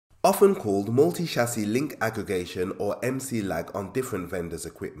Often called multi-chassis link aggregation or MC-lag on different vendors'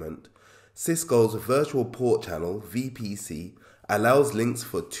 equipment, Cisco's Virtual Port Channel (VPC) allows links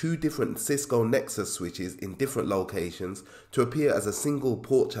for two different Cisco Nexus switches in different locations to appear as a single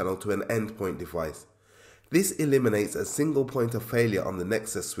port channel to an endpoint device. This eliminates a single point of failure on the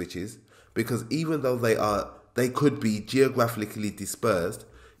Nexus switches because even though they could be geographically dispersed,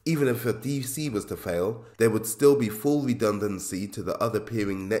 even if a DC was to fail, there would still be full redundancy to the other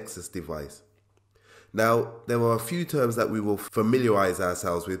peering Nexus device. Now, there are a few terms that we will familiarize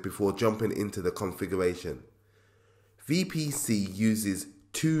ourselves with before jumping into the configuration. VPC uses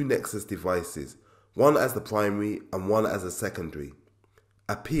two Nexus devices, one as the primary and one as a secondary.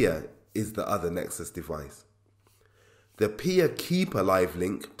 A peer is the other Nexus device. The peer keeper live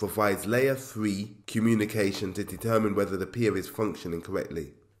link provides layer 3 communication to determine whether the peer is functioning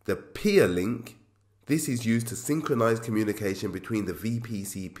correctly. The peer link, this is used to synchronize communication between the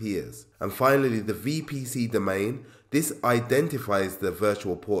VPC peers. And finally, the VPC domain, this identifies the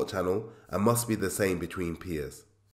virtual port channel and must be the same between peers.